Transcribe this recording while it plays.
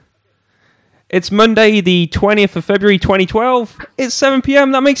It's Monday, the 20th of February, 2012. It's 7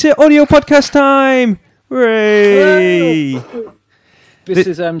 p.m. That makes it audio podcast time. Hooray! Hello. This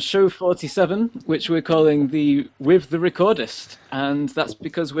is show 47, which we're calling the With the Recordist. And that's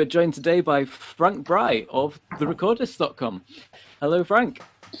because we're joined today by Frank Bry of therecordist.com. Hello, Frank.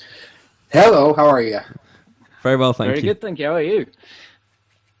 Hello, how are you? Very well, thank you. Very good, thank you. How are you?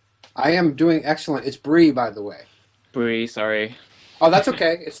 I am doing excellent. It's Brie, by the way. Brie, sorry. Oh, that's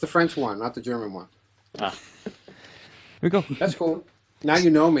okay. It's the French one, not the German one. Ah. Here we go. That's cool. Now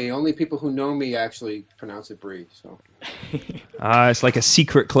you know me. Only people who know me actually pronounce it Brie. So. It's like a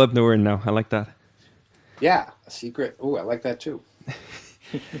secret club that we're in now. I like that. Yeah, a secret. Oh, I like that too.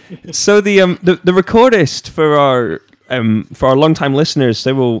 So the Recordist for our long-time listeners,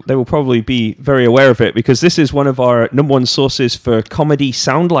 they will probably be very aware of it because this is one of our number one sources for comedy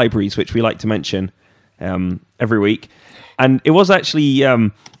sound libraries, which we like to mention every week. And it was actually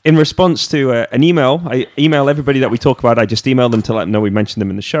in response to an email. I email everybody that we talk about. I just email them to let them know we mentioned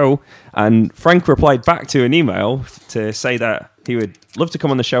them in the show. And Frank replied back to an email to say that he would love to come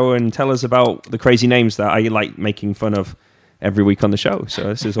on the show and tell us about the crazy names that I like making fun of every week on the show. So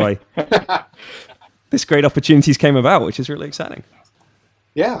this is why this great opportunities came about, which is really exciting.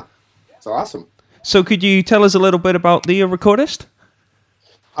 Yeah, it's awesome. So could you tell us a little bit about the Recordist?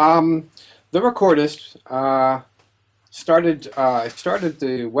 The Recordist started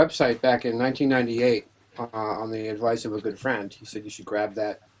the website back in 1998 on the advice of a good friend. He said you should grab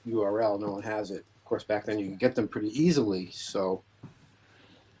that URL. No one has it. Of course, back then you could get them pretty easily. So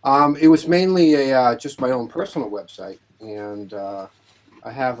it was mainly just my own personal website, and I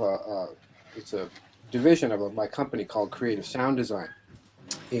have it's a division of my company called Creative Sound Design,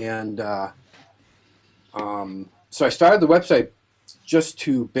 and so I started the website just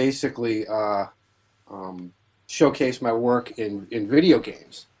to basically showcase my work in video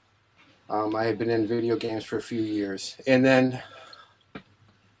games. I had been in video games for a few years, and then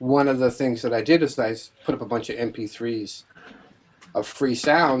one of the things that I did is I put up a bunch of MP3s of free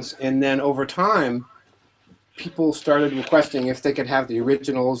sounds, and then over time people started requesting if they could have the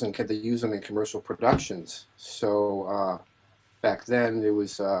originals and could they use them in commercial productions. So back then it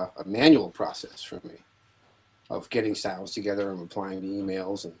was a manual process for me of getting sounds together and replying to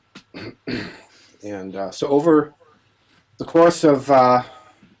emails, and so over the course of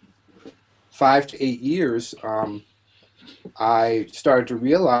 5 to 8 years, I started to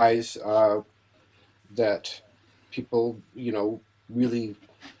realize that people, really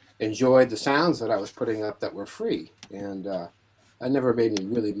enjoyed the sounds that I was putting up that were free, and I never made any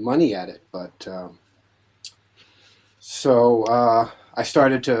really money at it, but so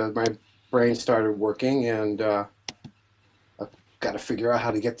my brain started working, and I got to figure out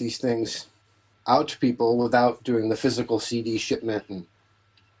how to get these things out to people without doing the physical CD shipment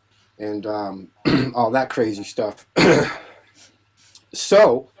and all that crazy stuff.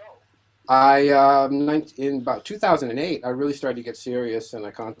 So in about 2008, I really started to get serious, and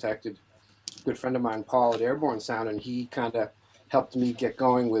I contacted a good friend of mine, Paul at Airborne Sound, and he kind of helped me get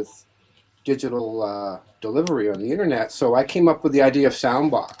going with digital delivery on the internet. So I came up with the idea of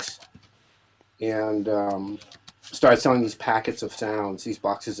Soundbox, and started selling these packets of sounds, these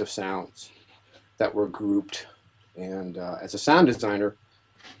boxes of sounds that were grouped. And as a sound designer,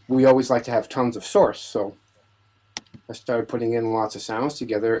 we always like to have tons of source, so I started putting in lots of sounds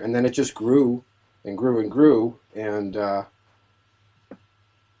together, and then it just grew and grew and grew, and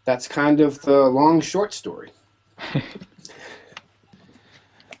that's kind of the long short story.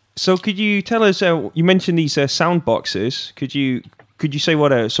 So could you tell us? You mentioned these sound boxes. Could you say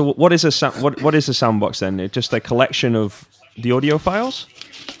what is a sound box then? Just a collection of the audio files?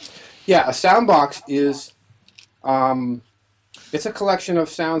 Yeah, a sound box is it's a collection of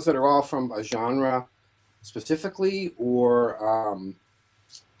sounds that are all from a genre specifically, or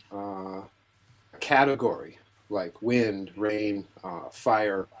a category like wind, rain,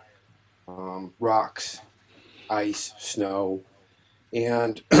 fire, rocks, ice, snow,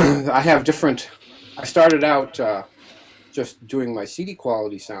 and I started out just doing my CD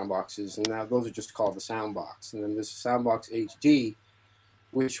quality sound boxes, and now those are just called the sound box. And then there's the Soundbox HD,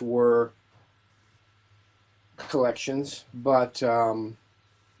 which were collections, but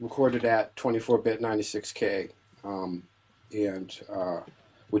recorded at 24-bit 96K, and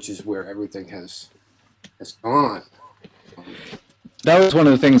which is where everything has gone. That was one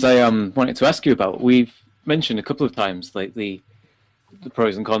of the things I wanted to ask you about. We've mentioned a couple of times, like the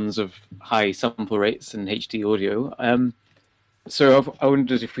pros and cons of high sample rates and HD audio. So I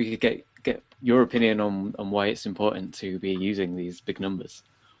wondered if we could get your opinion on why it's important to be using these big numbers.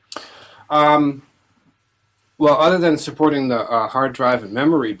 Well, other than supporting the hard drive and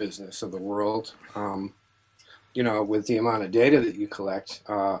memory business of the world, with the amount of data that you collect,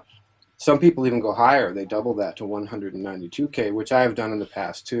 some people even go higher. They double that to 192K, which I have done in the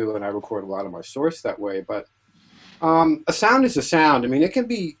past too, and I record a lot of my source that way. But a sound is a sound. I mean, it can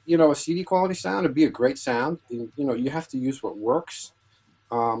be, a CD quality sound. It'd be a great sound. You have to use what works.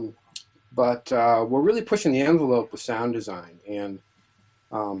 But we're really pushing the envelope with sound design, and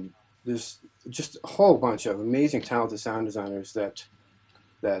there's just a whole bunch of amazing, talented sound designers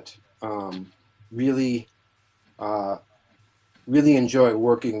that really really enjoy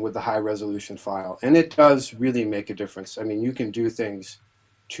working with the high resolution file, and it does really make a difference. I mean, you can do things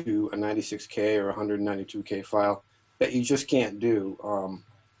to a 96K or 192K file that you just can't do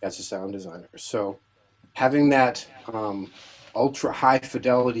as a sound designer. So having that ultra high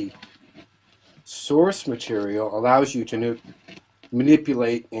fidelity source material allows you to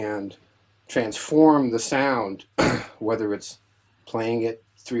manipulate and transform the sound, whether it's playing it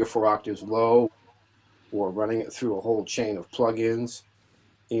 3 or 4 octaves low or running it through a whole chain of plugins,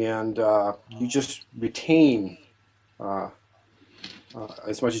 and you just retain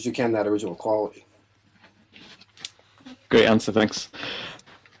as much as you can that original quality. Great answer, thanks.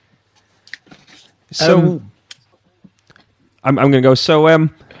 So I'm going to go. So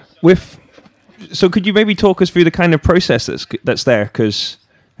so could you maybe talk us through the kind of process that's there? Because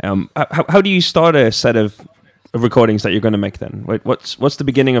how do you start a set of recordings that you're going to make then? What's the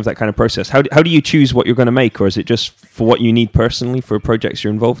beginning of that kind of process? How do you choose what you're going to make, or is it just for what you need personally for projects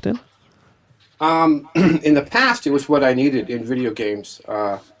you're involved in? In the past, it was what I needed in video games.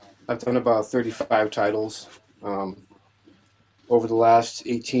 I've done about 35 titles over the last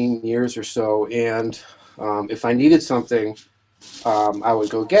 18 years or so, and if I needed something, I would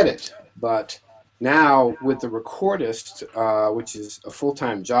go get it. But now with the Recordist, which is a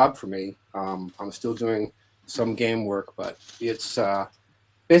full-time job for me, I'm still doing some game work, but it's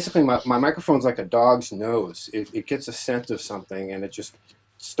basically my microphone's like a dog's nose. It gets a scent of something, and it just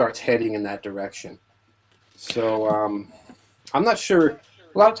starts heading in that direction. So I'm not sure.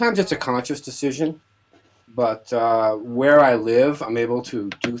 A lot of times it's a conscious decision, but where I live, I'm able to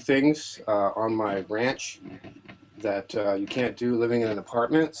do things on my ranch that you can't do living in an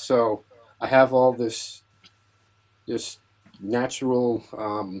apartment. So I have all this natural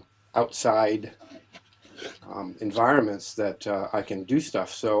outside environments that I can do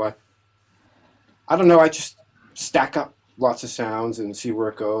stuff. So I don't know. I just stack up lots of sounds and see where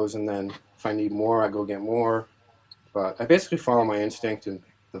it goes, and then if I need more, I go get more. But I basically follow my instinct and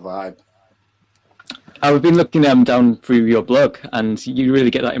the vibe. I've been looking down through your blog, and you really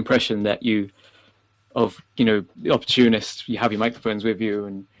get that impression that the opportunist. You have your microphones with you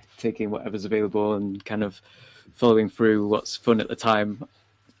and taking whatever's available and kind of following through what's fun at the time.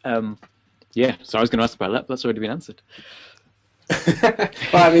 Yeah, so I was going to ask about that, but that's already been answered.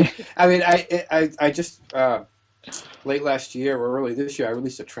 Well, I just late last year or early this year, I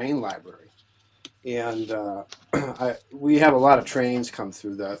released a train library, and we have a lot of trains come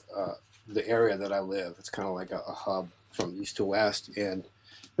through the area that I live. It's kind of like a hub from east to west, and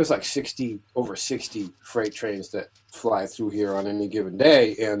there's like over 60 freight trains that fly through here on any given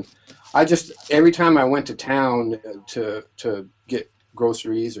day. And I just, every time I went to town to get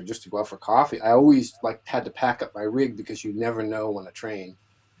groceries or just to go out for coffee, I always had to pack up my rig, because you never know when a train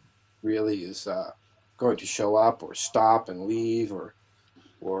really is going to show up or stop and leave, or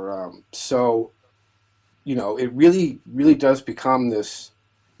so it really does become this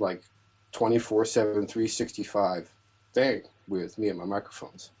 24/7 365 thing with me and my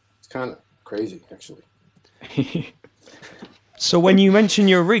microphones. It's kind of crazy, actually. So when you mention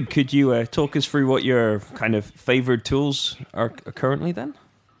your rig, could you talk us through what your kind of favored tools are currently then?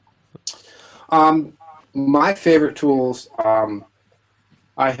 My favorite tools,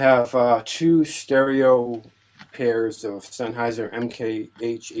 I have 2 stereo pairs of Sennheiser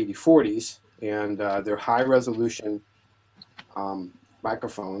MKH8040s, and they're high resolution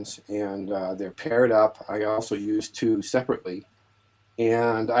microphones, and they're paired up. I also use 2 separately,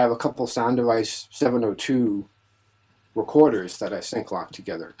 and I have a couple Sound Device 702 recorders that I sync lock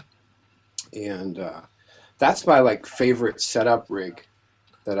together, and that's my favorite setup rig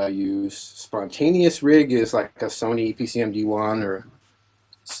that I use. Spontaneous rig is like a Sony PCM D1 or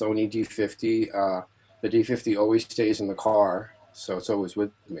Sony D50. The D50 always stays in the car, so it's always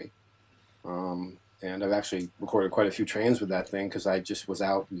with me. And I've actually recorded quite a few trains with that thing, because I just was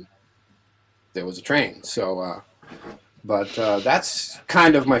out and there was a train. So, but that's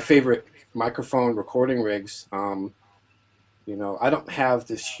kind of my favorite microphone recording rigs. I don't have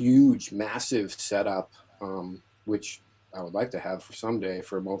this huge, massive setup, which I would like to have for someday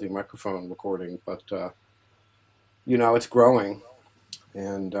for multi-microphone recording, but it's growing,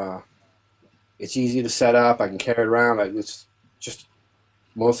 and it's easy to set up. I can carry it around. It's just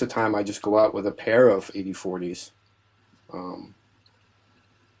most of the time I just go out with a pair of 8040s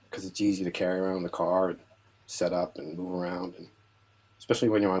because it's easy to carry around in the car and set up and move around, and especially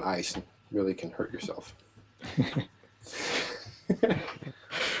when you're on ice, it really can hurt yourself.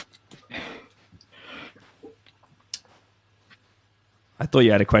 I thought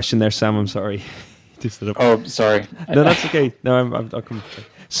you had a question there, Sam. I'm sorry. Oh, sorry. No, that's okay. No, I'll come.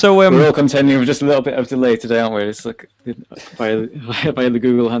 So we're all contending with just a little bit of delay today, aren't we? It's like via the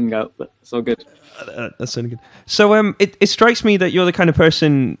Google Hangout, but it's all good. That's sounding good. So it strikes me that you're the kind of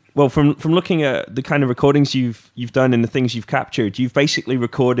person. Well, from looking at the kind of recordings you've done and the things you've captured, you've basically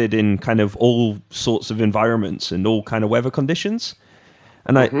recorded in kind of all sorts of environments and all kind of weather conditions.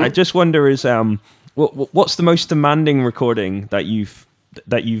 And I just wonder what's the most demanding recording that you've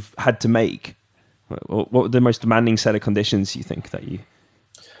had to make? What were the most demanding set of conditions you think that you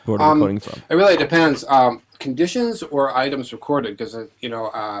recorded recording from? It really depends. Conditions or items recorded, because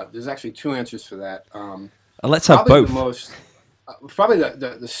there's actually two answers for that. Let's have both. Probably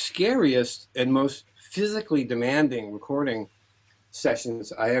the scariest and most physically demanding recording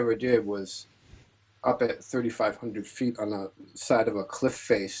sessions I ever did was up at 3,500 feet on the side of a cliff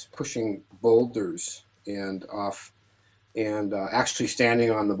face, pushing boulders and off, and actually standing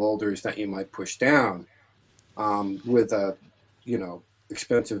on the boulders that you might push down with a,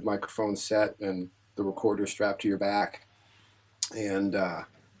 expensive microphone set and the recorder strapped to your back. And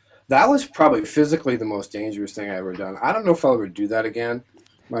that was probably physically the most dangerous thing I ever done. I don't know if I'll ever do that again.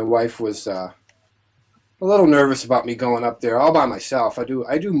 My wife was a little nervous about me going up there all by myself. I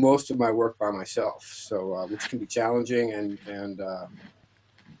do most of my work by myself, so which can be challenging and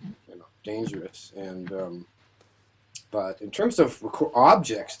dangerous. And but in terms of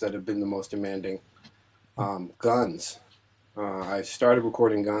objects that have been the most demanding, guns. I started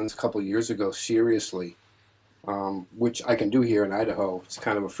recording guns a couple of years ago seriously, which I can do here in Idaho. It's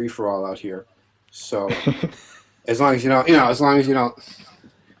kind of a free-for-all out here. So as long as you don't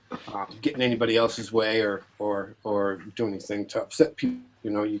get in anybody else's way or do anything to upset people,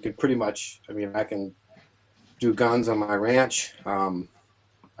 you can pretty much. I mean, I can do guns on my ranch. I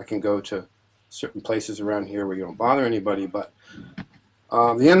can go to certain places around here where you don't bother anybody. But the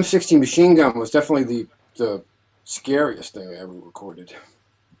M60 machine gun was definitely the scariest thing I ever recorded,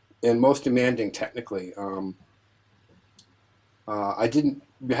 and most demanding technically. I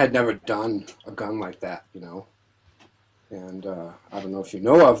had never done a gun like that, and I don't know if you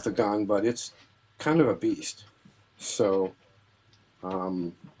know of the gun, but it's kind of a beast. So,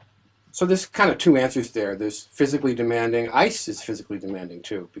 so there's kind of two answers there. There's physically demanding. Ice is physically demanding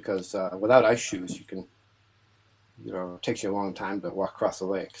too, because without ice shoes, you can, it takes you a long time to walk across the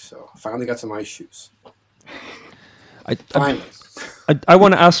lake. So I finally got some ice shoes. I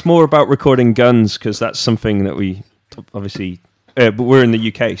want to ask more about recording guns, because that's something that we obviously, but we're in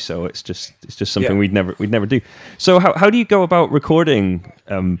the UK, so it's just something we'd never do. So how do you go about recording?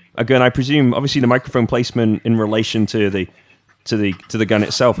 Again, I presume obviously the microphone placement in relation to the gun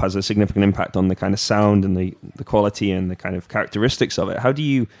itself has a significant impact on the kind of sound and the quality and the kind of characteristics of it. How do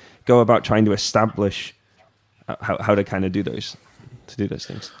you go about trying to establish how to kind of do those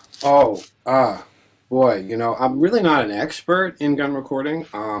things? Boy, I'm really not an expert in gun recording.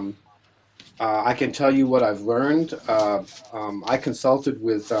 I can tell you what I've learned. I consulted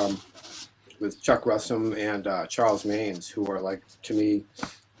with Chuck Russum and Charles Maines, who are, like, to me,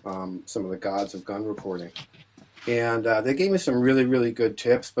 some of the gods of gun recording. And they gave me some really, really good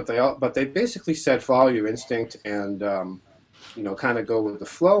tips. But they basically said follow your instinct and kind of go with the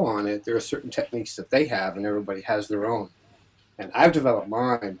flow on it. There are certain techniques that they have, and everybody has their own. And I've developed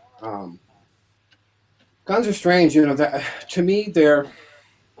mine. Guns are strange, that to me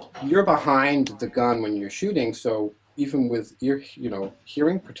you're behind the gun when you're shooting, so even with your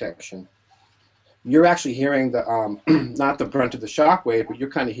hearing protection, you're actually hearing the not the brunt of the shock wave, but you're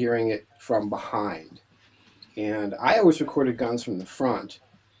kind of hearing it from behind. And I always recorded guns from the front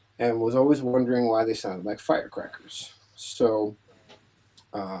and was always wondering why they sounded like firecrackers. So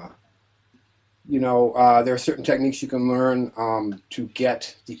there are certain techniques you can learn to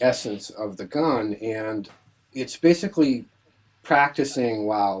get the essence of the gun, and it's basically practicing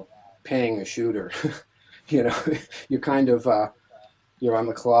while paying a shooter. You kind of you're on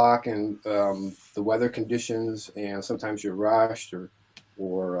the clock and the weather conditions, and sometimes you're rushed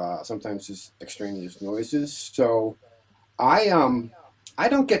or sometimes there's extraneous noises. So I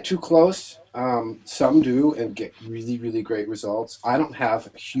don't get too close. Some do and get really, really great results. I don't have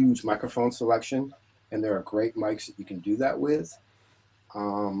a huge microphone selection, and there are great mics that you can do that with.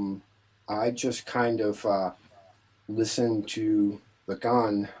 I just kind of listen to the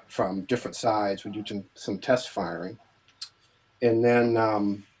gun from different sides. We do some test firing, and then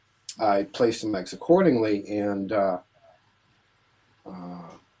I place the mics accordingly, and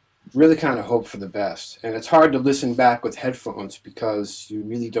really kind of hope for the best. And it's hard to listen back with headphones because you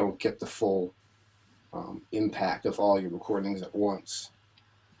really don't get the full impact of all your recordings at once,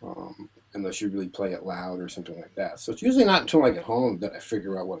 unless you really play it loud or something like that. So it's usually not until I get home that I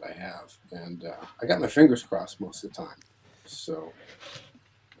figure out what I have. And I got my fingers crossed most of the time. So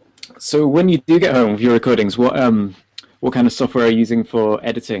when you do get home with your recordings, what kind of software are you using for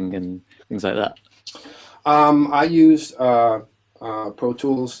editing and things like that? I use Pro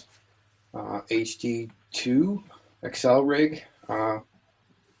Tools HD2 Excel rig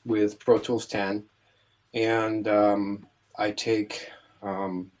with Pro Tools 10, and I take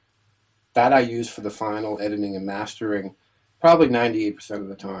that I use for the final editing and mastering probably 98% of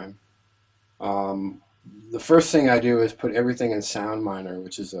the time. The first thing I do is put everything in SoundMiner,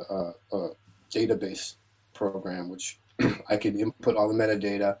 which is a database program, which I could input all the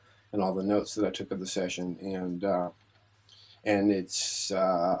metadata and all the notes that I took of the session, and it's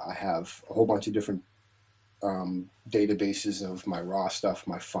I have a whole bunch of different databases of my raw stuff,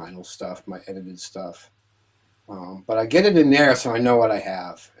 my final stuff, my edited stuff. But I get it in there so I know what I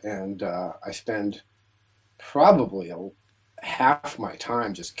have, and I spend probably half my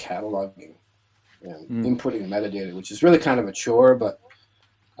time just cataloging and inputting metadata, which is really kind of a chore, but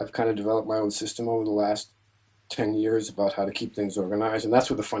I've kind of developed my own system over the last 10 years about how to keep things organized, and that's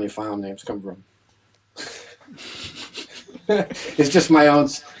where the funny file names come from. It's just my own,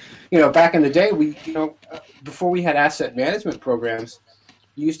 back in the day, before we had asset management programs,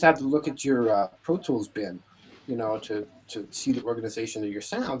 you used to have to look at your Pro Tools bin, to see the organization of your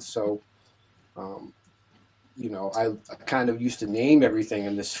sounds. So, I kind of used to name everything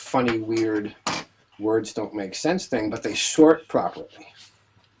in this funny, weird, words don't make sense thing, but they sort properly.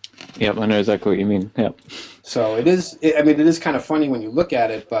 Yep, I know exactly what you mean. Yep. So it is kind of funny when you look at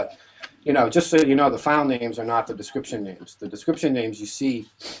it, but just so you know, the file names are not the description names. The description names you see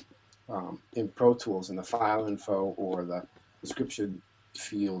in Pro Tools in the file info or the description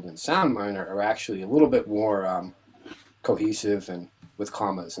field in SoundMiner are actually a little bit more cohesive and with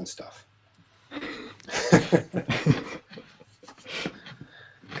commas and stuff.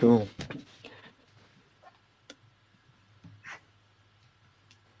 Cool.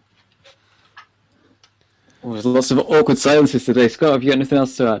 Well, there's lots of awkward silences today. Scott, have you got anything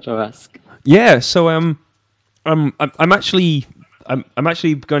else to add or ask? Yeah, so I'm actually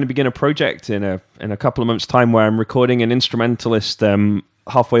going to begin a project in a couple of months' time where I'm recording an instrumentalist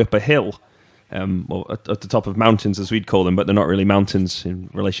halfway up a hill, at the top of mountains as we'd call them, but they're not really mountains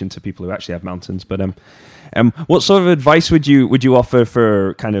in relation to people who actually have mountains. But what sort of advice would you offer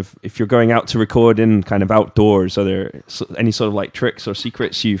for kind of if you're going out to record in kind of outdoors? Are there any sort of like tricks or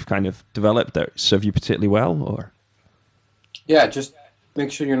secrets you've kind of developed that serve you particularly well? Or yeah, just make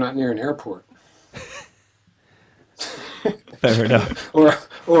sure you're not near an airport. Fair enough.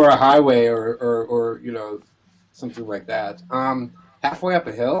 or a highway or something like that. Halfway up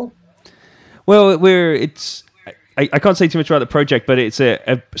a hill. Well, I can't say too much about the project, but it's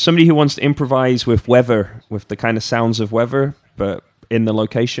somebody who wants to improvise with weather, with the kind of sounds of weather, but in the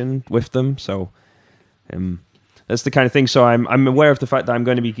location with them. So that's the kind of thing. So I'm aware of the fact that I'm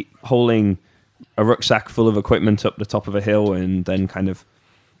going to be hauling a rucksack full of equipment up the top of a hill, and then kind of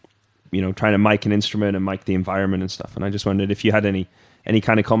trying to mic an instrument and mic the environment and stuff. And I just wondered if you had any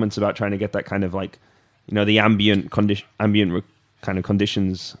kind of comments about trying to get that kind of like the ambient kind of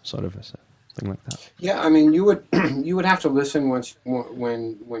conditions, sort of. Thing like that. Yeah, I mean, you would have to listen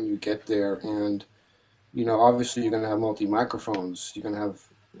when you get there, and obviously you're going to have multi microphones. You're going to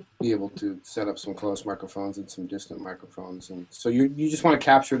be able to set up some close microphones and some distant microphones, and so you just want to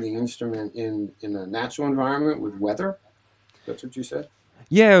capture the instrument in a natural environment with weather. That's what you said.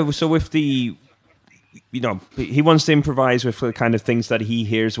 Yeah. So with the, he wants to improvise with the kind of things that he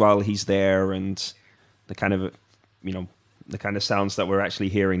hears while he's there, and the kind of the kind of sounds that we're actually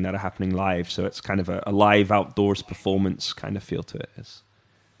hearing that are happening live. So it's kind of a live outdoors performance kind of feel to it.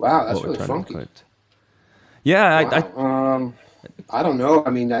 Wow, that's really funky. Yeah, wow. I don't know. I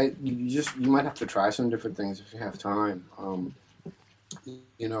mean, you might have to try some different things if you have time. I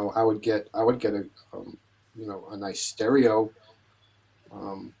would get a a nice stereo,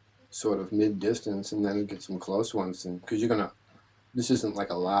 sort of mid distance, and then get some close ones, and because this isn't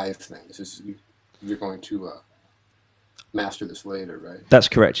like a live thing. This is you're going to master this later, right? That's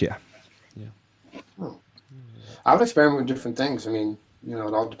correct, yeah. Oh. I would experiment with different things. I mean, it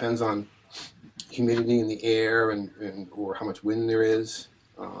all depends on humidity in the air and or how much wind there is.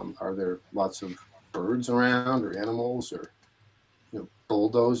 Are there lots of birds around or animals or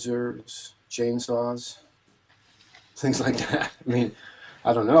bulldozers, chainsaws, things like that. I mean,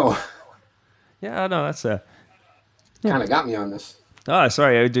 I don't know. Yeah, no, that's a. Kind of got me on this. Oh,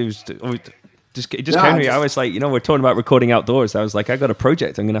 sorry, it just No, came to me. I was like, we're talking about recording outdoors. I was like, I got a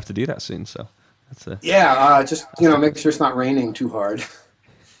project. I'm gonna have to do that soon. So that's a. Yeah, just make sure it's not raining too hard.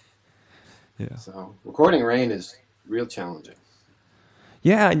 Yeah. So recording rain is real challenging.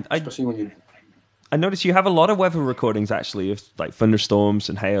 Yeah, especially when you. I noticed you have a lot of weather recordings actually of like thunderstorms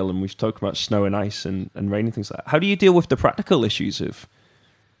and hail, and we've talked about snow and ice and rain and things like that. How do you deal with the practical issues of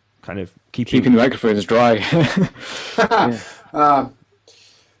kind of keeping the microphones dry?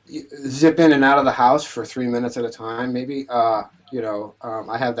 Zip in and out of the house for 3 minutes at a time, maybe. I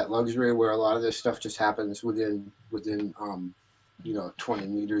have that luxury where a lot of this stuff just happens within 20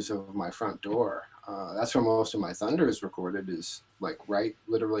 meters of my front door. That's where most of my thunder is recorded, is like right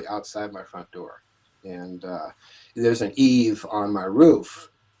literally outside my front door. And there's an eave on my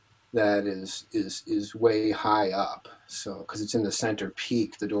roof that is way high up. So because it's in the center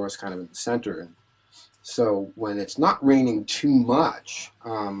peak, the door is kind of in the center. And so when it's not raining too much,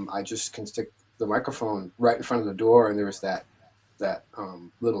 I just can stick the microphone right in front of the door, and there's that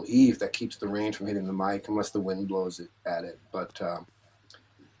little eave that keeps the rain from hitting the mic unless the wind blows it at it. But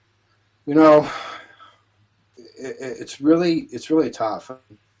it's really tough.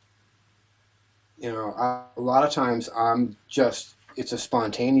 A lot of times it's a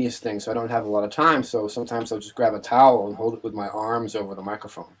spontaneous thing, so I don't have a lot of time. So sometimes I'll just grab a towel and hold it with my arms over the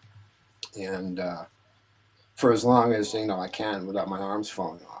microphone, and for as long as I can without my arms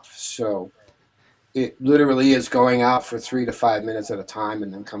falling off. So it literally is going out for 3 to 5 minutes at a time,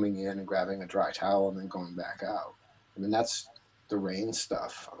 and then coming in and grabbing a dry towel and then going back out. I mean, that's the rain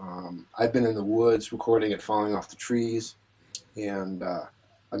stuff. I've been in the woods recording it falling off the trees, and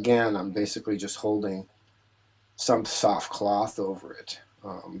again, I'm basically just holding some soft cloth over it.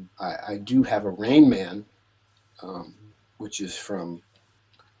 I do have a Rain Man, which is from,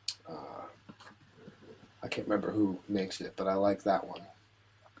 I can't remember who makes it, but I like that one.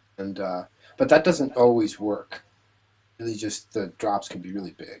 And but that doesn't always work. Really, just the drops can be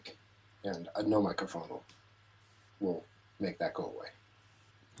really big, and no microphone will make that go away.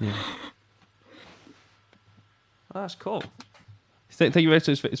 Yeah. Oh, that's cool. Thank you,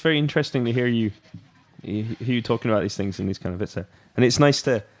 Rachel. It's very interesting to hear you talking about these things and these kind of bits. And it's nice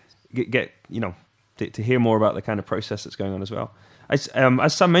to get to hear more about the kind of process that's going on as well. As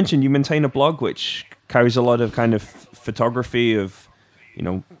Sam mentioned, you maintain a blog which carries a lot of kind of photography of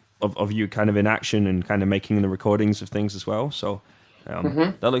you kind of in action and kind of making the recordings of things as well. So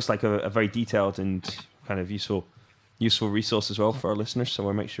that looks like a very detailed and kind of useful resource as well for our listeners. So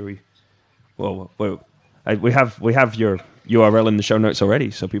we'll make sure we have your URL in the show notes already,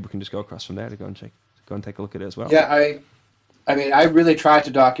 so people can just go across from there to go and take a look at it as well. Yeah, I mean, I really try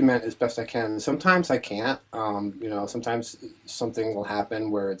to document as best I can. Sometimes I can't. Sometimes something will happen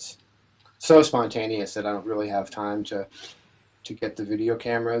where it's so spontaneous that I don't really have time to get the video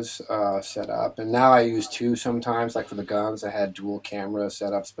cameras set up. And now I use two sometimes, like for the guns, I had dual camera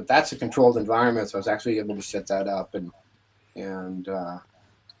setups, but that's a controlled environment, so I was actually able to set that up. I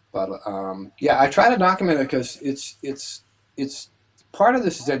try to document it because it's part of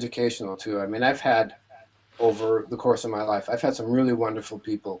this is educational too. I mean, I've had, over the course of my life, I've had some really wonderful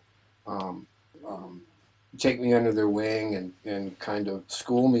people take me under their wing and kind of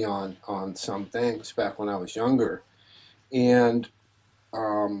school me on some things back when I was younger. And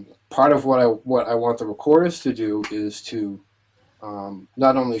part of what I want the Recordist to do is to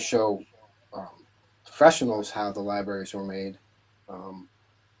not only show professionals how the libraries were made,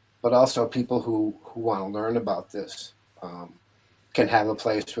 but also people who want to learn about this can have a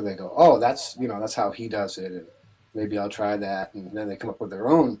place where they go, oh, that's how he does it, and maybe I'll try that, and then they come up with their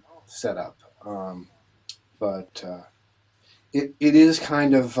own setup. It is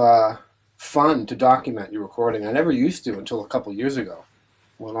kind of fun to document your recording. I never used to until a couple years ago,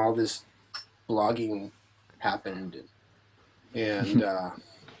 when all this blogging happened, and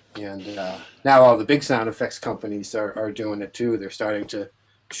now all the big sound effects companies are doing it too. They're starting to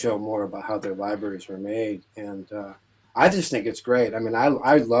show more about how their libraries were made, and I just think it's great. I mean, I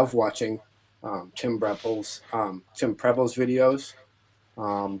love watching Tim Preble's videos.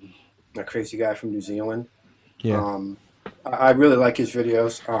 A crazy guy from New Zealand. Yeah. I really like his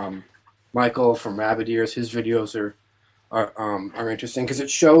videos. Michael from Rabbit Ears, his videos are interesting because it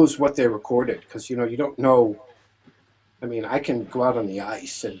shows what they recorded. Because you don't know. I mean, I can go out on the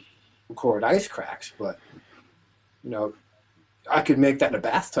ice and record ice cracks, but I could make that in a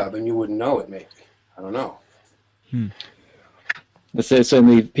bathtub and you wouldn't know it. Maybe, I don't know.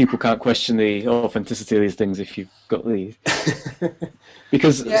 Certainly, people can't question the authenticity of these things if you've got the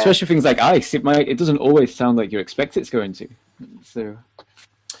because especially things like ice, it doesn't always sound like you expect it's going to. So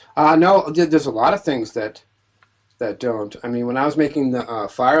no, there's a lot of things that don't. I mean, when I was making the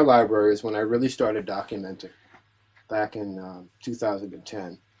fire libraries, when I really started documenting back in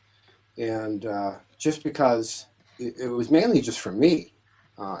 2010, and just because it was mainly just for me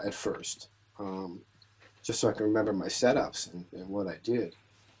at first. Just so I can remember my setups and what I did.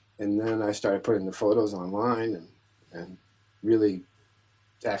 And then I started putting the photos online and really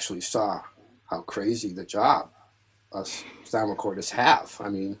actually saw how crazy the job us sound recordists have. I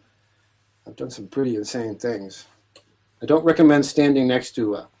mean, I've done some pretty insane things. I don't recommend standing next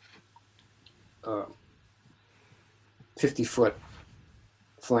to a 50-foot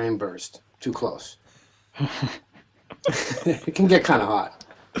flame burst too close. It can get kind of hot.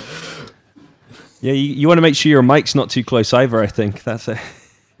 Yeah, you want to make sure your mic's not too close either, I think. That's it.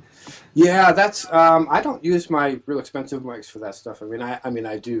 Yeah, that's I don't use my real expensive mics for that stuff. I mean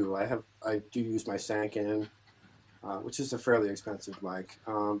I do. I do use my Sanken, which is a fairly expensive mic.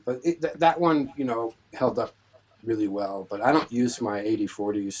 But that one, held up really well, but I don't use my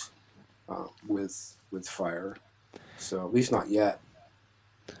 8040s with fire. So at least not yet.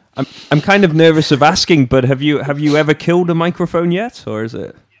 I'm kind of nervous of asking, but have you ever killed a microphone yet, or is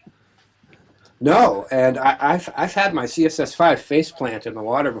it? No, and I've had my CSS5 face plant in the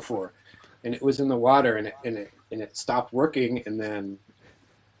water before, and it was in the water and it stopped working, and then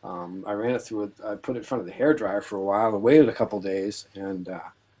I ran it through. I put it in front of the hairdryer for a while and waited a couple days, and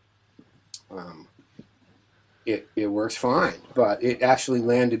it works fine. But it actually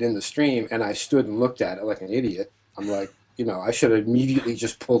landed in the stream, and I stood and looked at it like an idiot. I'm like, I should have immediately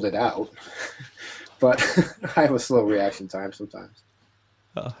just pulled it out, but I have a slow reaction time sometimes.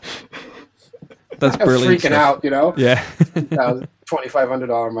 That's brilliant. I was freaking out, Yeah.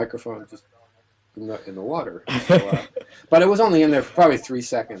 $2,500 microphone just in the water. So, but it was only in there for probably 3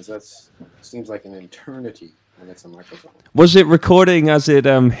 seconds. That seems like an eternity when it's a microphone. Was it recording as it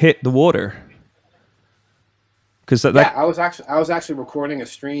hit the water? Because yeah, I was actually recording a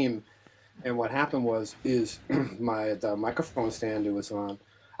stream, and what happened is the microphone stand it was on.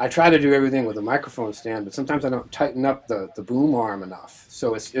 I try to do everything with a microphone stand, but sometimes I don't tighten up the boom arm enough.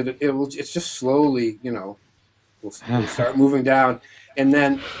 So it's just slowly, we'll start moving down. And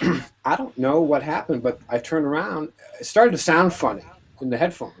then I don't know what happened, but I turned around. It started to sound funny in the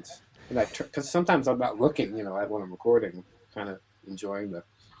headphones. And because sometimes I'm not looking, when I'm recording, kind of enjoying the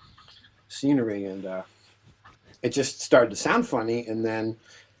scenery. And it just started to sound funny. And then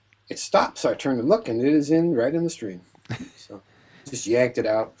it stopped. So I turned and looked, and it is right in the stream. So. Just yanked it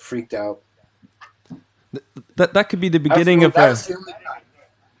out, freaked out. That could be the beginning of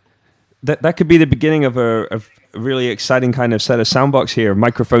that could be the beginning of a really exciting kind of set of soundbox here.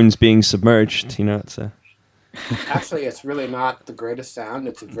 Microphones being submerged, it's a. Actually, it's really not the greatest sound.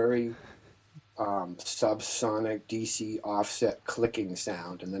 It's a very subsonic DC offset clicking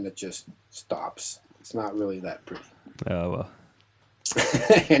sound, and then it just stops. It's not really that pretty. Oh well.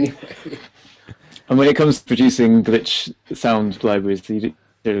 Anyway. And when it comes to producing glitch sound libraries, you don't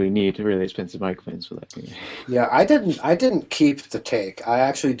really need really expensive microphones for that. Yeah, I didn't keep the take. I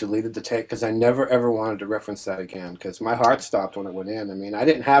actually deleted the take because I never ever wanted to reference that again because my heart stopped when it went in. I mean, I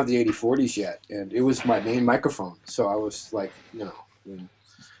didn't have the 8040s yet, and it was my main microphone. So I was like, I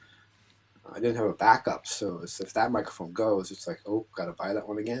didn't have a backup. So if that microphone goes, it's like, oh, got to buy that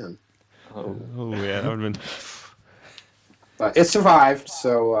one again. Oh yeah, that would have been. But it survived,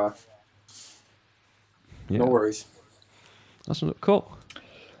 so. Yeah. No worries. That's cool.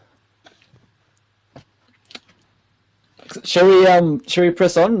 Shall we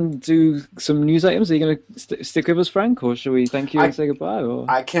press on and do some news items? Are you going to stick with us, Frank, or shall we thank you and say goodbye? Or?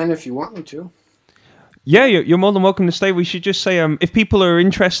 I can if you want me to. Yeah, you're more than welcome to stay. We should just say, if people are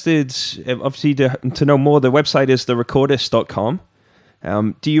interested, obviously to know more, the website is therecordist.com.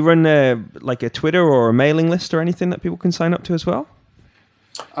 Do you run like a Twitter or a mailing list or anything that people can sign up to as well?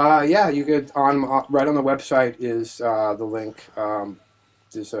 Yeah, you could right on the website is the link.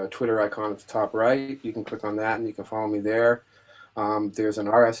 There's a Twitter icon at the top right. You can click on that and you can follow me there. There's an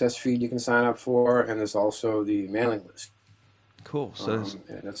RSS feed you can sign up for, and there's also the mailing list. Cool. So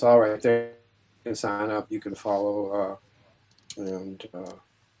and it's all right there. You can sign up. You can follow, and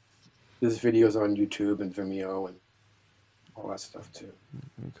there's videos on YouTube and Vimeo and all that stuff too.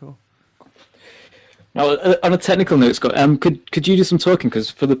 Very cool. Now, on a technical note, Scott, could you do some talking? Because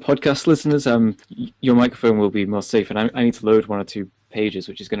for the podcast listeners, your microphone will be more safe, and I need to load 1 or 2 pages,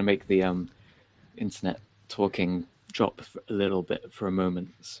 which is going to make the internet talking drop a little bit for a moment.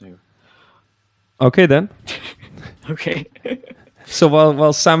 So, okay then. Okay. So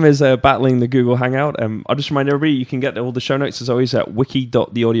while Sam is battling the Google Hangout, I'll just remind everybody you can get all the show notes as always at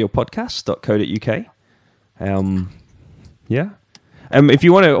wiki.theaudiopodcast.co.uk. Yeah. If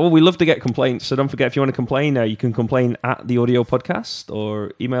you want to, we love to get complaints, so don't forget, if you want to complain, you can complain at the Audio Podcast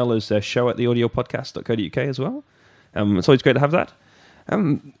or email us show@theaudiopodcast.co.uk as well. It's always great to have that.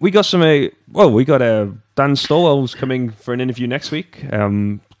 We got Dan Stowell's coming for an interview next week.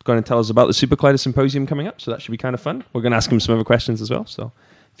 Going to tell us about the Super Collider Symposium coming up, so that should be kind of fun. We're going to ask him some other questions as well. So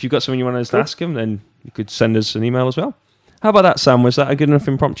if you've got something you want us to ask him, then you could send us an email as well. How about that, Sam? Was that a good enough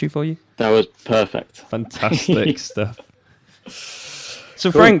impromptu for you? That was perfect. Fantastic stuff.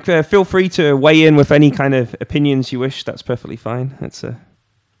 So cool. Frank, feel free to weigh in with any kind of opinions you wish. That's perfectly fine. As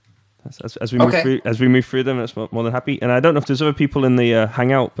we move through them, that's more than happy. And I don't know if there's other people in the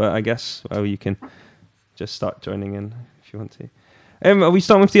Hangout, but I guess you can just start joining in if you want to. Are we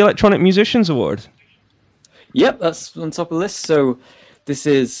starting with the Electronic Musicians Award? Yep, that's on top of the list. So this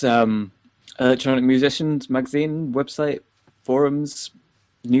is Electronic Musicians magazine, website, forums,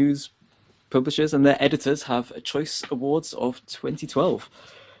 news, publishers, and their editors have a choice awards of 2012.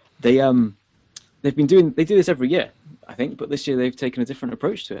 They do this every year, I think, but this year they've taken a different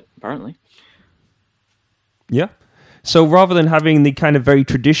approach to it, apparently. Yeah. So rather than having the kind of very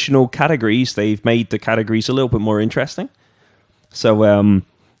traditional categories, they've made the categories a little bit more interesting. So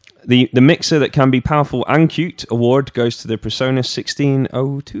the mixer that can be powerful and cute award goes to the Persona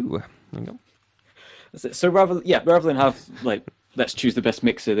 1602. There you go. So rather than have let's choose the best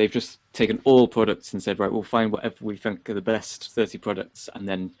mixer, they've just taken all products and said, right, we'll find whatever we think are the best 30 products and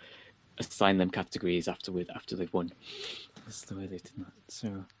then assign them categories after they've won. That's the way they did that.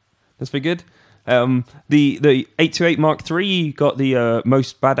 So that's very good. The 828 Mark III got the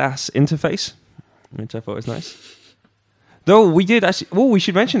most badass interface, which I thought was nice. Though we did actually, we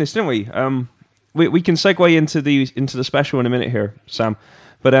should mention this, didn't we? We can segue into the special in a minute here, Sam.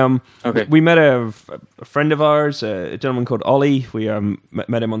 But okay. We met a friend of ours, a gentleman called Ollie. We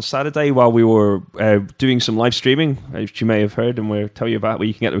met him on Saturday while we were doing some live streaming, which you may have heard, and we'll tell you about where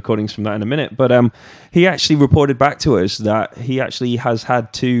you can get the recordings from that in a minute. But he actually reported back to us that he actually has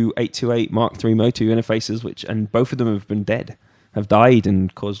had two 828 Mark III Motu interfaces, and both of them have died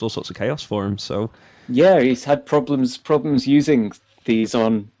and caused all sorts of chaos for him. So yeah, he's had problems using these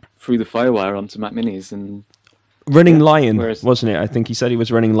through the FireWire onto Mac Minis and. Running Lion, wasn't it? I think he said he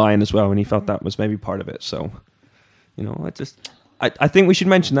was running Lion as well, and he felt that was maybe part of it. So, I think we should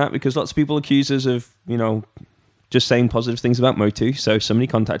mention that because lots of people accuse us of, just saying positive things about Motu. So somebody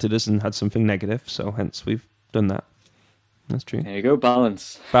contacted us and had something negative, so hence we've done that. That's true. There you go,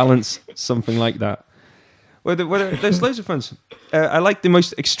 balance, something like that. Well, there's loads of fun. I like the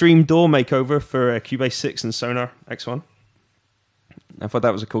most extreme door makeover for Cubase 6 and Sonar X1. I thought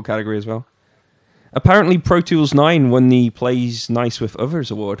that was a cool category as well. Apparently, Pro Tools 9 won the Plays Nice with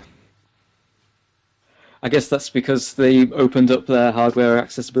Others award. I guess that's because they opened up their hardware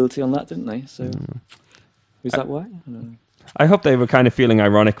accessibility on that, didn't they? So, is that why? I hope they were kind of feeling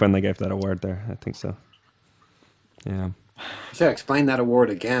ironic when they gave that award there. I think so. Yeah. Should I explain that award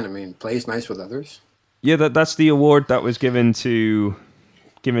again? I mean, Plays Nice with Others? Yeah, that's the award that was given to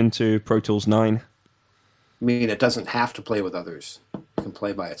Pro Tools 9. I mean, it doesn't have to play with others. It can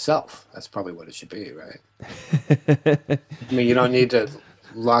play by itself. That's probably what it should be, right? I mean, you don't need to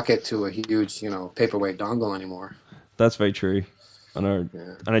lock it to a huge, paperweight dongle anymore. That's very true. On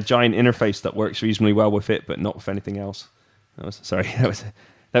a giant interface that works reasonably well with it, but not with anything else. That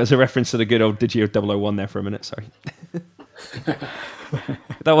was a reference to the good old Digio 001 there for a minute. Sorry.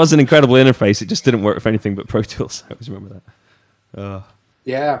 That was an incredible interface. It just didn't work with anything but Pro Tools. I always remember that.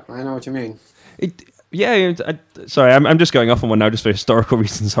 Yeah, I know what you mean. Sorry, I'm just going off on one now just for historical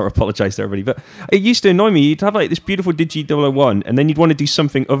reasons. I apologize to everybody. But it used to annoy me. You'd have this beautiful Digi 001, and then you'd want to do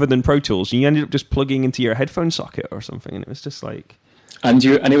something other than Pro Tools, and you ended up just plugging into your headphone socket or something, and it was just like... And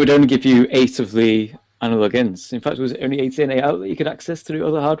it would only give you 8 of the analog ins. In fact, it was only 8 in, 8 out that you could access through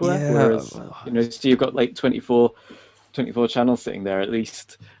other hardware. Yeah. Whereas, so you've got 24 channels sitting there at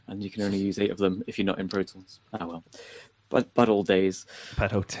least, and you can only use 8 of them if you're not in Pro Tools. Ah, well. Bad old days.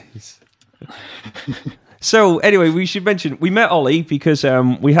 Bad old days. So anyway, we should mention we met Ollie because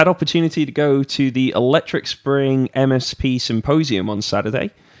we had opportunity to go to the Electric Spring MSP Symposium on Saturday,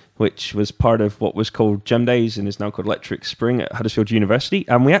 which was part of what was called Gem Days and is now called Electric Spring at Huddersfield University.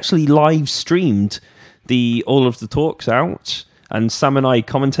 And we actually live streamed all of the talks out, and Sam and I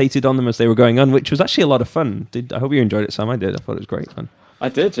commentated on them as they were going on, which was actually a lot of fun. I hope you enjoyed it, Sam. I did. I thought it was great fun. I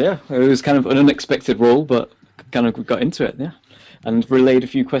did, yeah. It was kind of an unexpected role, but kind of got into it, yeah. And relayed a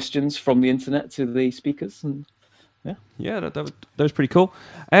few questions from the internet to the speakers, and Yeah, that was pretty cool.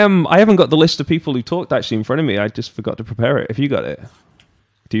 I haven't got the list of people who talked actually in front of me. I just forgot to prepare it. Have you got it?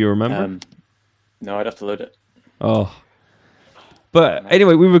 Do you remember? No, I'd have to load it. Oh. But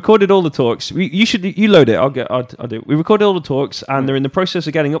anyway, we recorded all the talks. You load it. I'll do it. We recorded all the talks, and they're in the process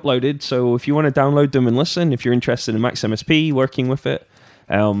of getting uploaded. So if you want to download them and listen, if you're interested in Max MSP, working with it,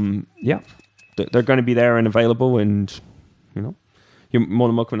 they're going to be there and available, and you're more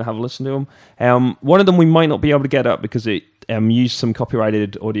than welcome to have a listen to them. One of them we might not be able to get up because it used some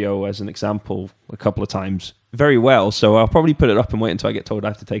copyrighted audio as an example a couple of times very well. So I'll probably put it up and wait until I get told I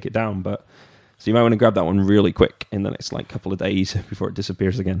have to take it down. But so you might want to grab that one really quick in the next couple of days before it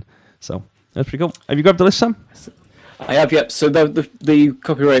disappears again. So that's pretty cool. Have you grabbed the list, Sam? I have, yep. So the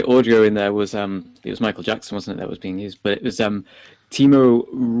copyright audio in there was it was Michael Jackson, wasn't it, that was being used? But it was Timo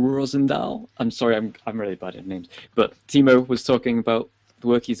Rosendahl. I'm sorry, I'm really bad at names. But Timo was talking about the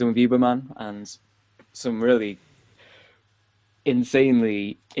work he's done with Uberman and some really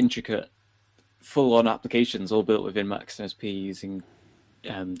insanely intricate, full-on applications all built within Max MSP using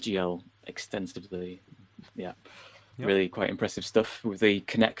GL extensively. Yeah. Yep. Really quite impressive stuff with the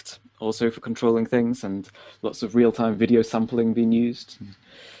Connect also for controlling things and lots of real-time video sampling being used.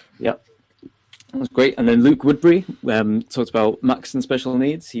 Yep. That was great. And then Luke Woodbury talked about Max and special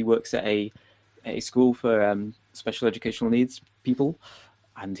needs. He works at a school for special educational needs people,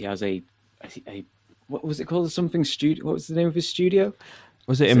 and he has a what was it called? Something studio. What was the name of his studio?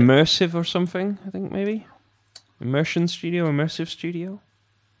 Was it Immersive or something? I think maybe Immersive Studio.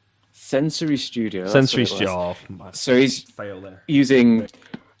 Sensory Studio. Sensory Studio. So he's using.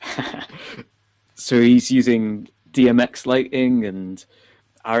 So he's using DMX lighting and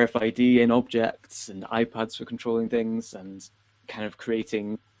RFID in objects and iPads for controlling things, and kind of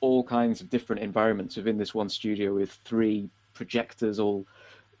creating all kinds of different environments within this one studio with three projectors,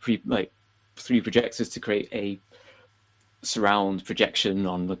 three projectors to create a surround projection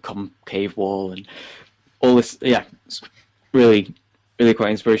on the concave wall and all this. Yeah, it's really, really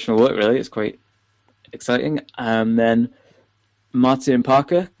quite inspirational work. Really, it's quite exciting. And then Martin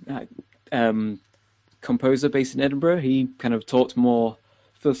Parker, composer based in Edinburgh, he kind of talked more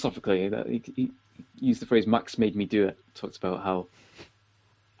philosophically. That he used the phrase "Max made me do it." Talked about how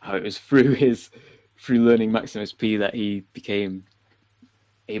it was through learning Max MSP that he became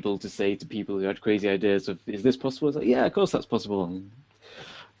able to say to people who had crazy ideas of, "Is this possible?" It's like, yeah, of course that's possible.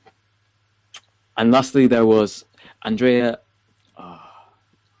 And lastly, there was Andrea.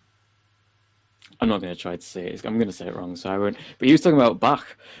 I'm not going to try to say it. I'm going to say it wrong, so I won't. But he was talking about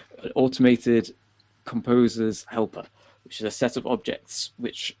Bach, an automated composer's helper, which is a set of objects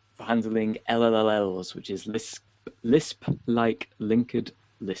which for handling LLLs, which is Lisp-like linked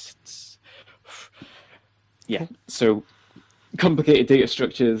lists. Yeah, so complicated data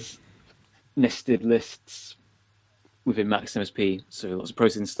structures, nested lists within Max MSP. So lots of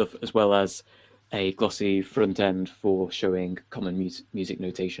processing stuff, as well as a glossy front end for showing common music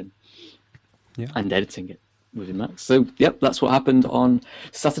notation. Yeah. And editing it within Max. So, yep, that's what happened on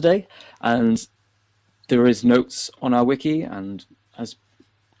Saturday. And there is notes on our wiki. And as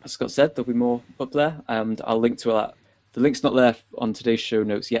Scott said, there'll be more up there. And I'll link to that. The link's not there on today's show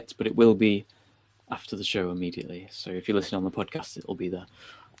notes yet, but it will be after the show immediately. So if you listen on the podcast, it'll be there.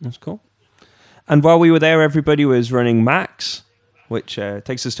 That's cool. And while we were there, everybody was running Max, which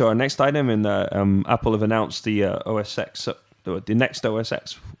takes us to our next item. In the Apple have announced the OS X. The next OS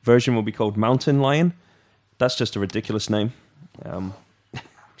X version will be called Mountain Lion. That's just a ridiculous name.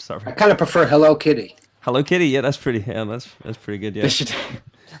 Sorry. I kind of prefer Hello Kitty. Hello Kitty, yeah, that's pretty. Yeah, that's pretty good. Yeah.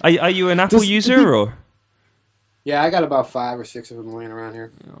 Are you an Apple user or? Yeah, I got about 5 or 6 of them laying around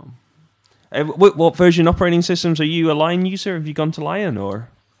here. What version operating systems are you a Lion user? Have you gone to Lion or?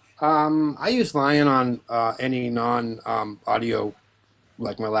 I use Lion on any non-audio,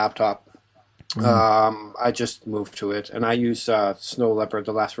 like my laptop. I just moved to it, and I use Snow Leopard,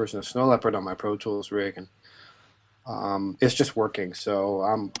 the last version of Snow Leopard, on my Pro Tools rig, and it's just working. So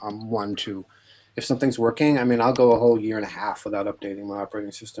I'm one to, if something's working, I mean, I'll go a whole year and a half without updating my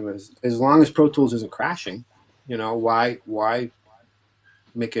operating system, as long as Pro Tools isn't crashing. Why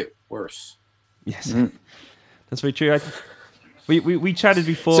make it worse? Yes, that's very true. We chatted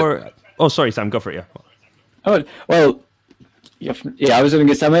before. Sorry, Sam, go for it. Yeah. Oh well, yeah. I was going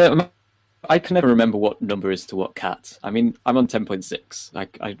to say, I can never remember what number is to what cat. I mean, I'm on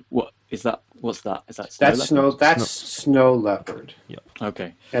 10.6. What is that? What's that? Is that Snow Leopard? Yeah.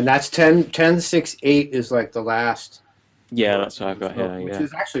 Okay. And that's 10.6.8 is like the last. Yeah, that's what I've got here. Which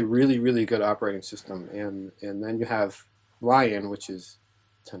is actually really, really good operating system. And then you have Lion, which is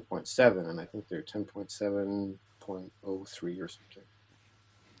 10.7, and I think they're 10.7.03 or something.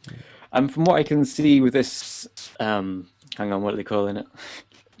 And from what I can see with this hang on, what are they calling it?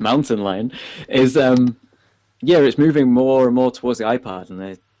 Mountain lion is it's moving more and more towards the iPad, and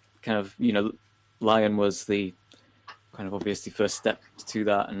they kind of, Lion was the kind of obviously first step to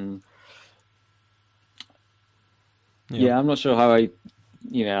that, and I'm not sure how I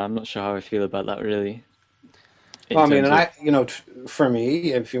feel about that really. Well, I mean, for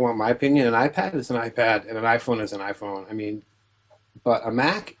me, if you want my opinion, an iPad is an iPad and an iPhone is an iPhone. I mean, but a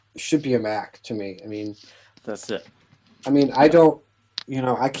Mac should be a Mac to me. I mean, that's it. I mean, I couldn't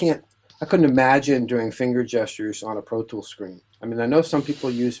imagine doing finger gestures on a Pro Tools screen. I mean, I know some people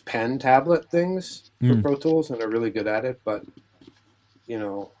use pen tablet things for Pro Tools and are really good at it, but,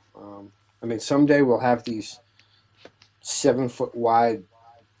 I mean, someday we'll have these 7-foot wide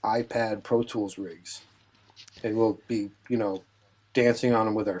iPad Pro Tools rigs, and we'll be, dancing on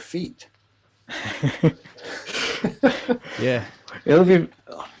them with our feet. Yeah. It'll be,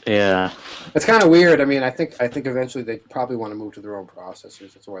 yeah. It's kind of weird. I mean, I think eventually they probably want to move to their own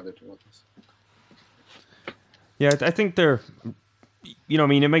processors. That's why they're doing this. Yeah, I think they're,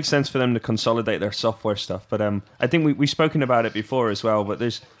 it makes sense for them to consolidate their software stuff. But I think we've spoken about it before as well. But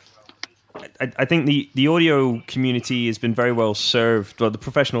I think the audio community has been very well served. Well, the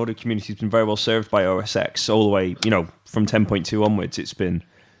professional audio community has been very well served by OS X all the way, from 10.2 onwards. It's been,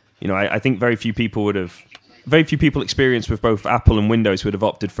 I think very few people experienced with both Apple and Windows would have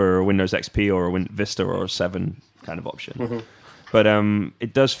opted for a Windows XP or a Vista or a 7 kind of option. Mm-hmm. But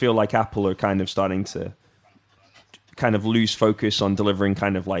it does feel like Apple are kind of starting to kind of lose focus on delivering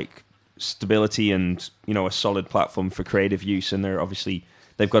kind of like stability and, a solid platform for creative use. And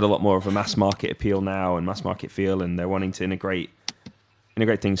they've got a lot more of a mass market appeal now and mass market feel, and they're wanting to integrate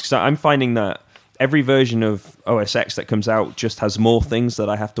things. Because I'm finding that every version of OS X that comes out just has more things that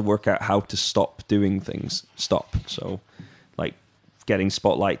I have to work out how to stop doing things. So, like getting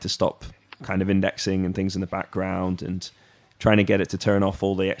Spotlight to stop kind of indexing and things in the background, and trying to get it to turn off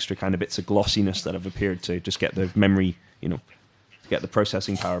all the extra kind of bits of glossiness that have appeared to just get the memory, to get the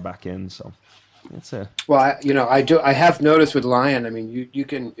processing power back in. So it's a... Well, I have noticed with Lion, I mean, you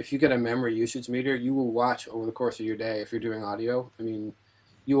can, if you get a memory usage meter, you will watch over the course of your day, if you're doing audio, I mean,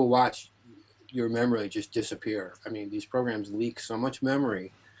 you will watch your memory just disappear. I mean, these programs leak so much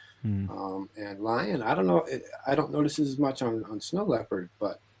memory. And Lion, I don't know, I don't notice as much on Snow Leopard,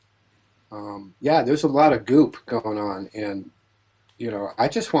 but there's a lot of goop going on, and I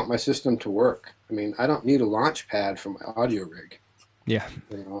just want my system to work. I mean, I don't need a launch pad for my audio rig. Yeah.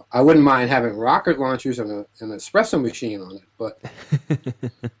 I wouldn't mind having rocket launchers and an espresso machine on it, but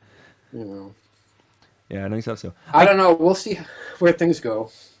Yeah, I think so. I don't know. We'll see where things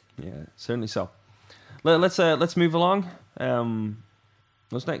go. Yeah, certainly so. Let's move along.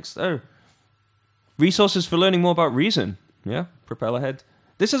 What's next? Oh, resources for learning more about Reason. Yeah, propel ahead.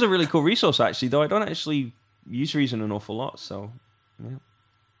 This is a really cool resource, actually, though I don't actually use Reason an awful lot, so yeah,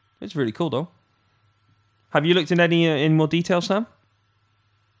 it's really cool, though. Have you looked in any in more detail, Sam?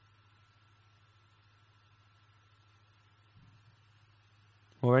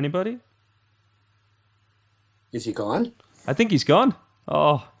 Or anybody? Is he gone? I think he's gone.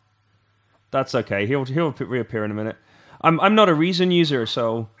 Oh, that's okay. He'll reappear in a minute. I'm not a Reason user,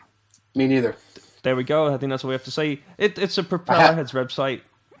 so... Me neither. There we go. I think that's all we have to say. It's a Propellerhead's website.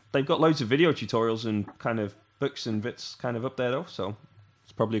 They've got loads of video tutorials and kind of books and bits kind of up there, though, so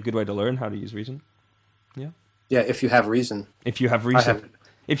it's probably a good way to learn how to use Reason. Yeah. Yeah, if you have reason. If you have reason.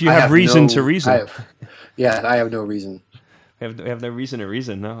 If you have reason to reason. I have no reason. We have no reason to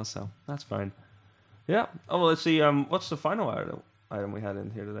reason, no, so that's fine. Yeah. Oh, well, let's see. What's the final item we had in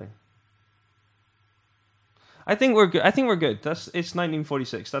here today? I think we're good. It's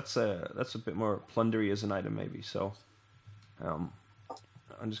 1946. That's a bit more plundery as an item, maybe. So, I'm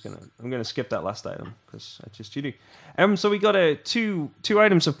gonna skip that last item because that's just cheating. So we got two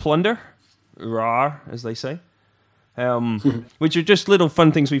items of plunder, rar as they say, which are just little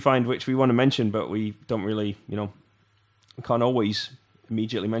fun things we find which we want to mention, but we don't really, can't always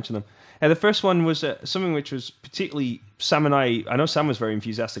immediately mention them. The first one was something which was particularly Sam and I know Sam was very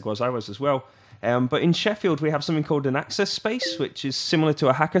enthusiastic, as I was as well. But in Sheffield, we have something called an access space, which is similar to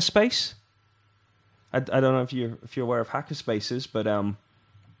a hacker space. I don't know if you're aware of hacker spaces, but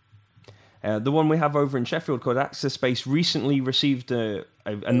the one we have over in Sheffield called Access Space recently received a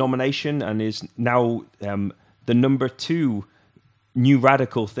nomination and is now the number 2 new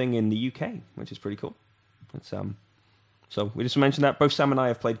radical thing in the UK, which is pretty cool. It's so we just mentioned that both Sam and I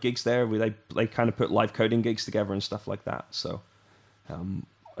have played gigs there. They kind of put live coding gigs together and stuff like that. So.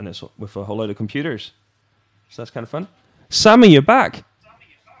 And it's with a whole load of computers. So that's kind of fun. Sammy, you're back.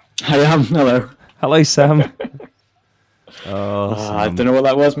 I am. Hello. Hello, Sam. I don't know what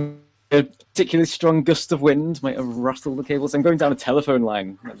that was. a particularly strong gust of wind might have rattled the cables. I'm going down a telephone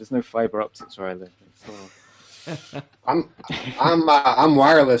line. There's no fiber optics where I live. I'm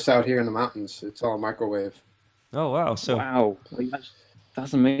wireless out here in the mountains. It's all microwave. Oh wow! So wow,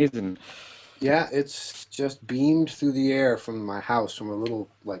 that's amazing. Yeah, it's just beamed through the air from my house, from a little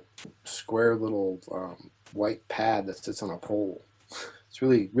square little white pad that sits on a pole. It's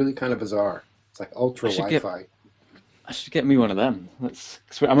really, really kind of bizarre. It's like ultra Wi-Fi. I should get me one of them.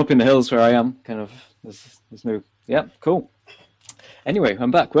 I'm up in the hills where I am. Kind of. There's no. Yeah, cool. Anyway,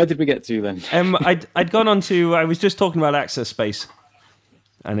 I'm back. Where did we get to then? I'd gone on to. I was just talking about Access Space,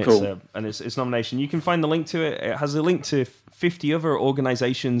 and cool. Its nomination. You can find the link to it. It has a link to 50 other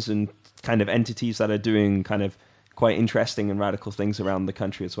organizations and kind of entities that are doing kind of quite interesting and radical things around the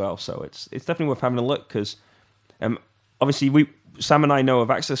country as well. So it's definitely worth having a look because, obviously Sam and I know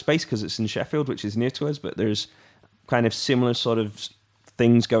of Access Space because it's in Sheffield, which is near to us, but there's kind of similar sort of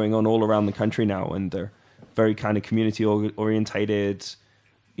things going on all around the country now, and they're very kind of community orientated.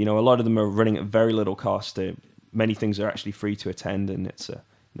 You know, a lot of them are running at very little cost. Many things are actually free to attend, and it's a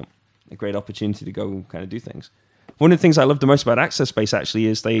great opportunity to go and kind of do things. One of the things I love the most about Access Space actually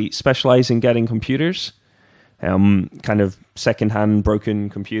is they specialize in getting computers, kind of secondhand broken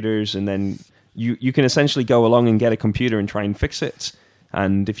computers, and then you can essentially go along and get a computer and try and fix it.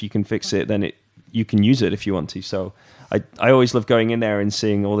 And if you can fix it, then you can use it if you want to. So I always love going in there and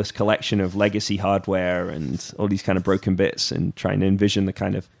seeing all this collection of legacy hardware and all these kind of broken bits and trying to envision the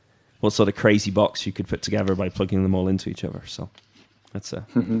kind of what sort of crazy box you could put together by plugging them all into each other. So that's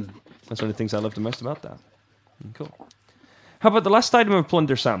one of the things I love the most about that. Cool. How about the last item of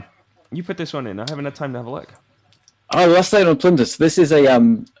plunder, Sam? You put this one in. I haven't had time to have a look. Oh, the last item of plunder. So this is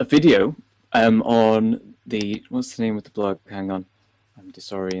a video on the... What's the name of the blog? Hang on. I'm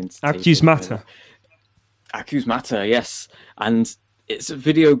disoriented. Accuse Matter. Accuse Matter, yes. And it's a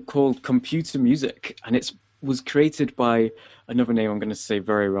video called Computer Music, and it was created by another name I'm going to say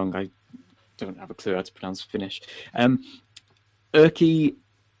very wrong. I don't have a clue how to pronounce Finnish. Erkki...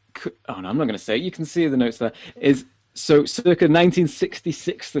 Oh, no, I'm not going to say it. You can see the notes there. So circa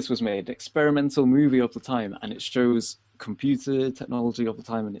 1966 this was made, experimental movie of the time, and it shows computer technology of the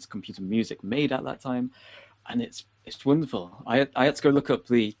time, and it's computer music made at that time, and it's wonderful. I had to go look up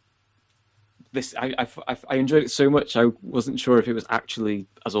this. I enjoyed it so much I wasn't sure if it was actually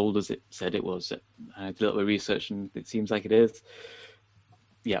as old as it said it was. I did a little bit of research, and it seems like it is.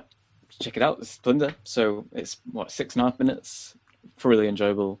 Yeah, check it out. It's Plunder. So it's 6.5 minutes. Really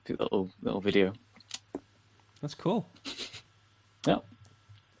enjoyable little video. That's cool. Yeah,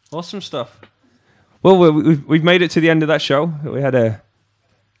 awesome stuff. Well, we've made it to the end of that show. We had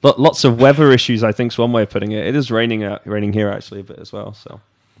lots of weather issues, I think is one way of putting it. It is raining here actually a bit as well. So,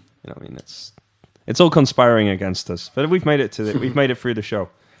 I mean, it's all conspiring against us. But we've made it we've made it through the show.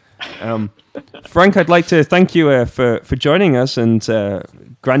 Frank, I'd like to thank you for joining us and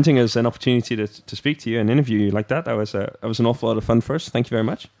granting us an opportunity to speak to you and interview you like that. That was an awful lot of fun for us. Thank you very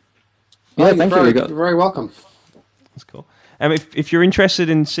much. Yeah, thank you. You're very welcome. That's cool. If you're interested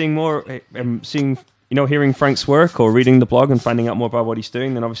in seeing more, hearing Frank's work or reading the blog and finding out more about what he's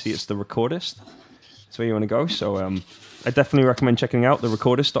doing, then obviously it's the Recordist. That's where you want to go. So I definitely recommend checking out the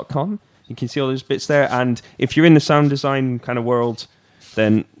recordist.com. You can see all those bits there. And if you're in the sound design kind of world,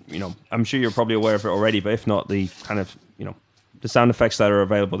 then I'm sure you're probably aware of it already. But if not, the kind of the sound effects that are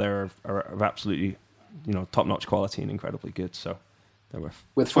available there are of absolutely top-notch quality and incredibly good. So they're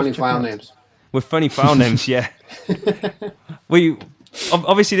with funny file names. With funny file names, yeah. We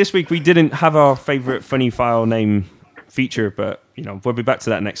obviously this week we didn't have our favorite funny file name feature, but we'll be back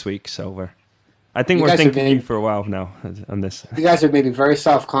to that next week. So I think we're thinking you for a while now on this. You guys have made me very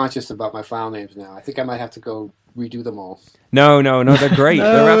self-conscious about my file names now. I think I might have to go redo them all. No, they're great.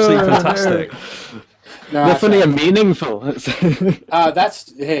 They're absolutely fantastic. No, they're funny and meaningful.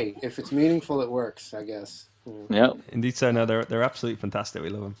 Hey, if it's meaningful, it works, I guess. Yeah. Indeed, so no, they're absolutely fantastic. We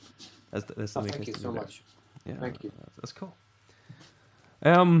love them. Thank you so much. Yeah, thank you. That's cool.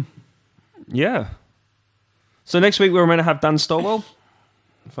 Yeah. So next week we're going to have Dan Stowell,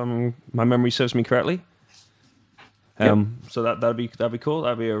 if my memory serves me correctly. So that'd be cool.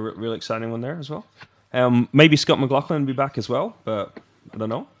 That'd be a real exciting one there as well. Maybe Scott McLaughlin will be back as well, but I don't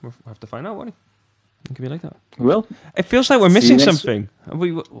know. We'll have to find out, won't he? It could be like that. Well, it feels like we're missing something.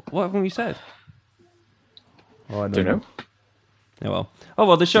 What haven't we said? Oh, I don't know. Oh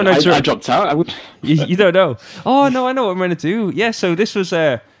well, the show notes are... I dropped out. I would... you don't know. Oh, no, I know what I'm going to do. Yeah, so this was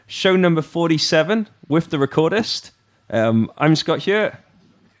show number 47 with the Recordist. I'm Scott Hewitt.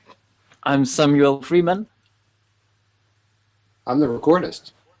 I'm Samuel Freeman. I'm the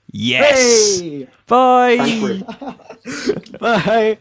Recordist. Yes! Hey! Bye! Bye!